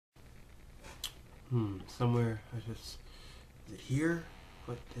Somewhere. Is it here?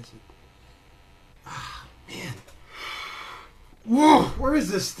 What is it? Ah, man. Whoa, where is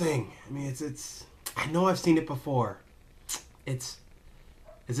this thing? I mean, it's. I know I've seen it before. Is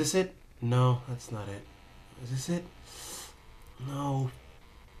this it? No, that's not it. Is this it? No.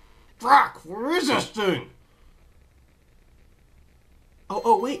 Fuck, where is this thing?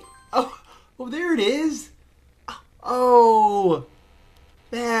 Oh, wait. Oh, there it is. Oh.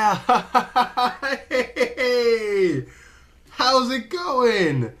 Yeah. Hey. How's it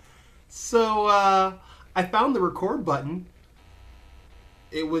going? So, I found the record button.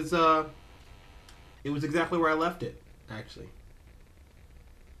 It was exactly where I left it, actually.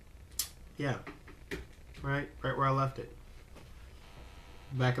 Yeah. Right where I left it.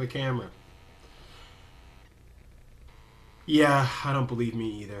 Back of the camera. Yeah, I don't believe me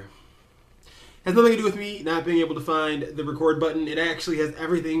either. Has nothing to do with me not being able to find the record button. It actually has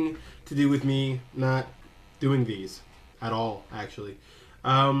everything to do with me not doing these at all, actually.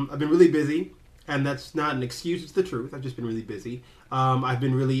 I've been really busy, and that's not an excuse, it's the truth. I've just been really busy. I've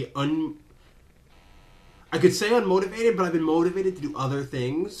been really I could say unmotivated, but I've been motivated to do other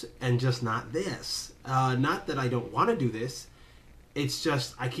things and just not this. Not that I don't want to do this. It's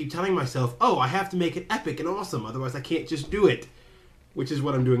just I keep telling myself, oh, I have to make it epic and awesome, otherwise I can't just do it. Which is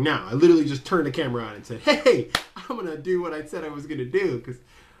what I'm doing now. I literally just turned the camera on and said, hey, I'm going to do what I said I was going to do because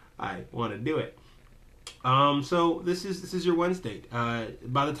I want to do it. So this is your Wednesday.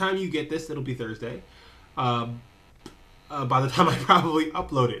 By the time you get this, it'll be Thursday. By the time I probably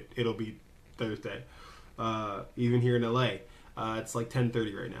upload it, it'll be Thursday. Even here in LA. It's like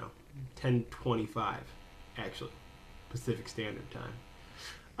 10:30 right now. 10:25, actually. Pacific Standard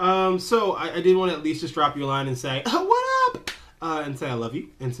Time. So I did want to at least just drop you a line and say, oh, what up? And say I love you,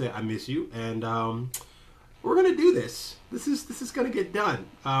 and say I miss you, and we're gonna do this. This is gonna get done.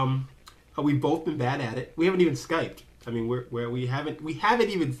 We've both been bad at it. We haven't even Skyped. I mean, we haven't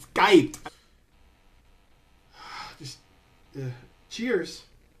even Skyped. Just cheers.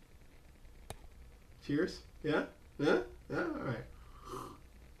 Cheers. Yeah. All right.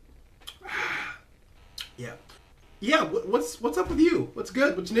 Yeah. Yeah. What's up with you? What's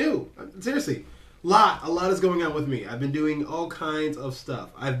good? What's new? Seriously. A lot is going on with me. I've been doing all kinds of stuff.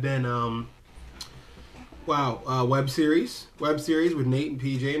 I've been, web series with Nate and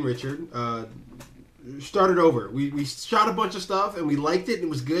PJ and Richard. Started over. We shot a bunch of stuff and we liked it and it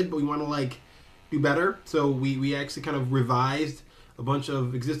was good, but we want to do better. So we actually kind of revised a bunch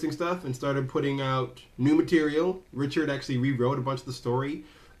of existing stuff and started putting out new material. Richard actually rewrote a bunch of the story,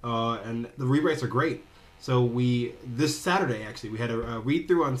 and the rewrites are great. So this Saturday, actually, we had a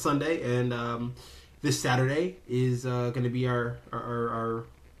read-through on Sunday, and this Saturday is going to be our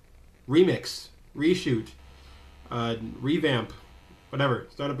remix, reshoot, revamp, whatever,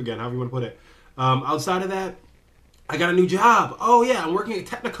 start up again, however you want to put it. Outside of that, I got a new job. Oh yeah, I'm working at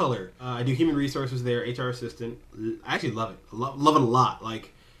Technicolor. I do human resources there, HR assistant. I actually love it. Love it a lot.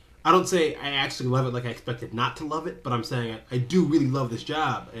 I don't say I actually love it like I expected not to love it, but I'm saying I do really love this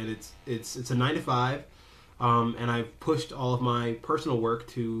job, and it's a 9 to 5. And I've pushed all of my personal work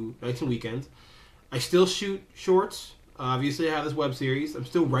to nights and weekends. I still shoot shorts. Obviously, I have this web series. I'm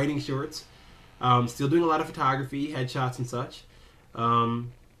still writing shorts. Still doing a lot of photography, headshots and such.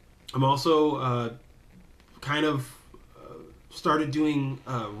 I'm also started doing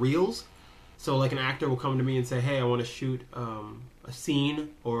reels. So like an actor will come to me and say, hey, I want to shoot a scene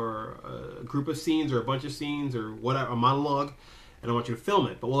or a group of scenes or a bunch of scenes or whatever, a monologue. And I want you to film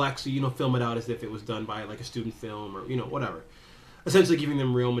it, but we'll actually, film it out as if it was done by a student film or, whatever. Essentially giving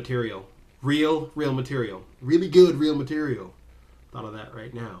them real material. Real material. Really good real material. Thought of that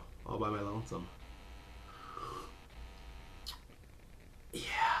right now, all by my lonesome. Yeah,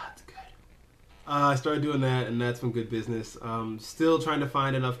 it's good. I started doing that, and that's been good business. Still trying to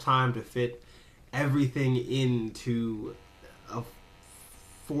find enough time to fit everything into a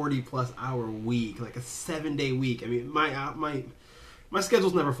 40-plus hour week, like a 7-day week. I mean, my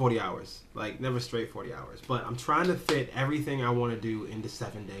schedule's never 40 hours, never straight 40 hours, but I'm trying to fit everything I want to do into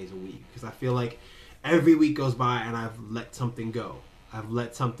 7 days a week, because I feel like every week goes by and I've let something go. I've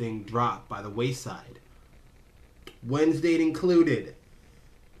let something drop by the wayside. Wednesdate included.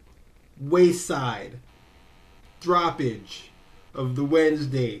 Wayside. Droppage of the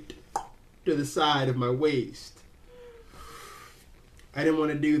Wednesday to the side of my waist. I didn't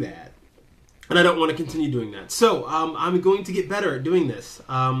want to do that. And I don't want to continue doing that. So, I'm going to get better at doing this.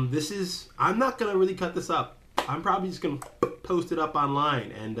 I'm not going to really cut this up. I'm probably just going to post it up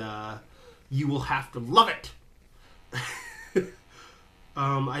online, and you will have to love it.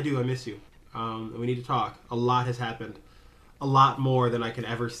 I miss you. We need to talk. A lot has happened. a lot more than I can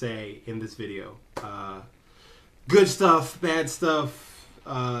ever say in this video. Good stuff, bad stuff,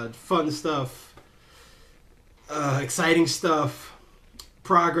 fun stuff, exciting stuff,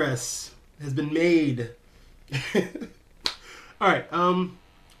 progress has been made. Alright, I'm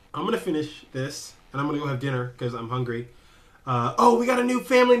going to finish this, and I'm going to go have dinner, because I'm hungry. Oh, we got a new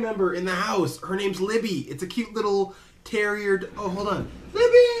family member in the house. Her name's Libby. It's a cute little terrier. Oh, hold on.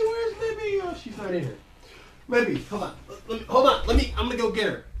 Libby, where's Libby? Oh, she's not in here. Libby, hold on. Hold on. I'm going to go get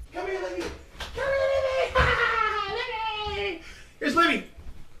her. Come here, Libby. Come here, Libby. Libby. Here's Libby.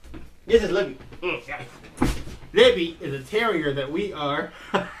 This is Libby. Libby is a terrier that we are,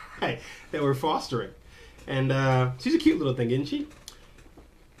 that we're fostering. And she's a cute little thing, isn't she?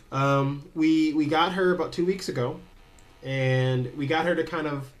 We got her about 2 weeks ago. And we got her to kind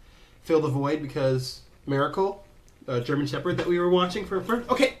of fill the void because Miracle, a German Shepherd that we were watching for a friend.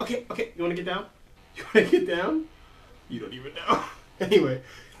 Okay. You want to get down? You want to get down? You don't even know. Anyway.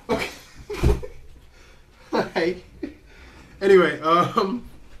 Okay. Hi. Anyway,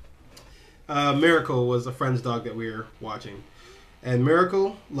 Miracle was a friend's dog that we were watching. And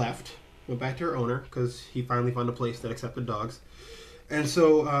Miracle left, went back to her owner because he finally found a place that accepted dogs. And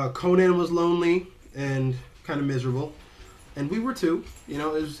so Conan was lonely and kind of miserable. And we were too. You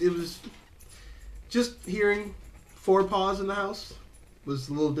know, it was just hearing 4 paws in the house was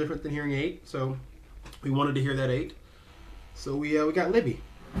a little different than hearing 8. So we wanted to hear that 8. So we got Libby.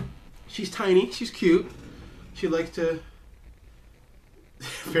 She's tiny. She's cute. She likes to.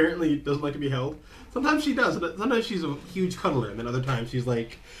 Apparently, doesn't like to be held. Sometimes she does. Sometimes she's a huge cuddler, and then other times she's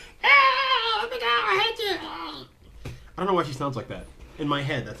like, "Ah, let me go! I hate you!" I don't know why she sounds like that. In my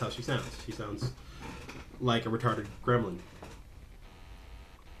head, that's how she sounds. She sounds like a retarded gremlin.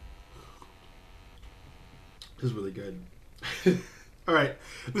 This is really good. Alright,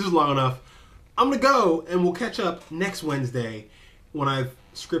 this is long enough. I'm going to go, and we'll catch up next Wednesday when I've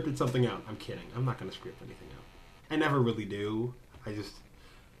scripted something out. I'm kidding. I'm not going to script anything out. I never really do. I just...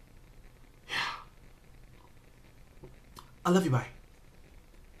 Yeah. I love you, bye.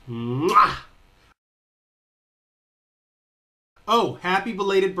 Mwah! Oh, happy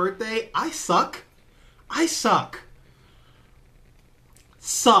belated birthday. I suck. I suck.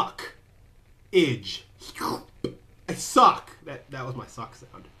 Suck. Idge. I suck. That was my suck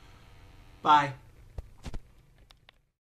sound. Bye.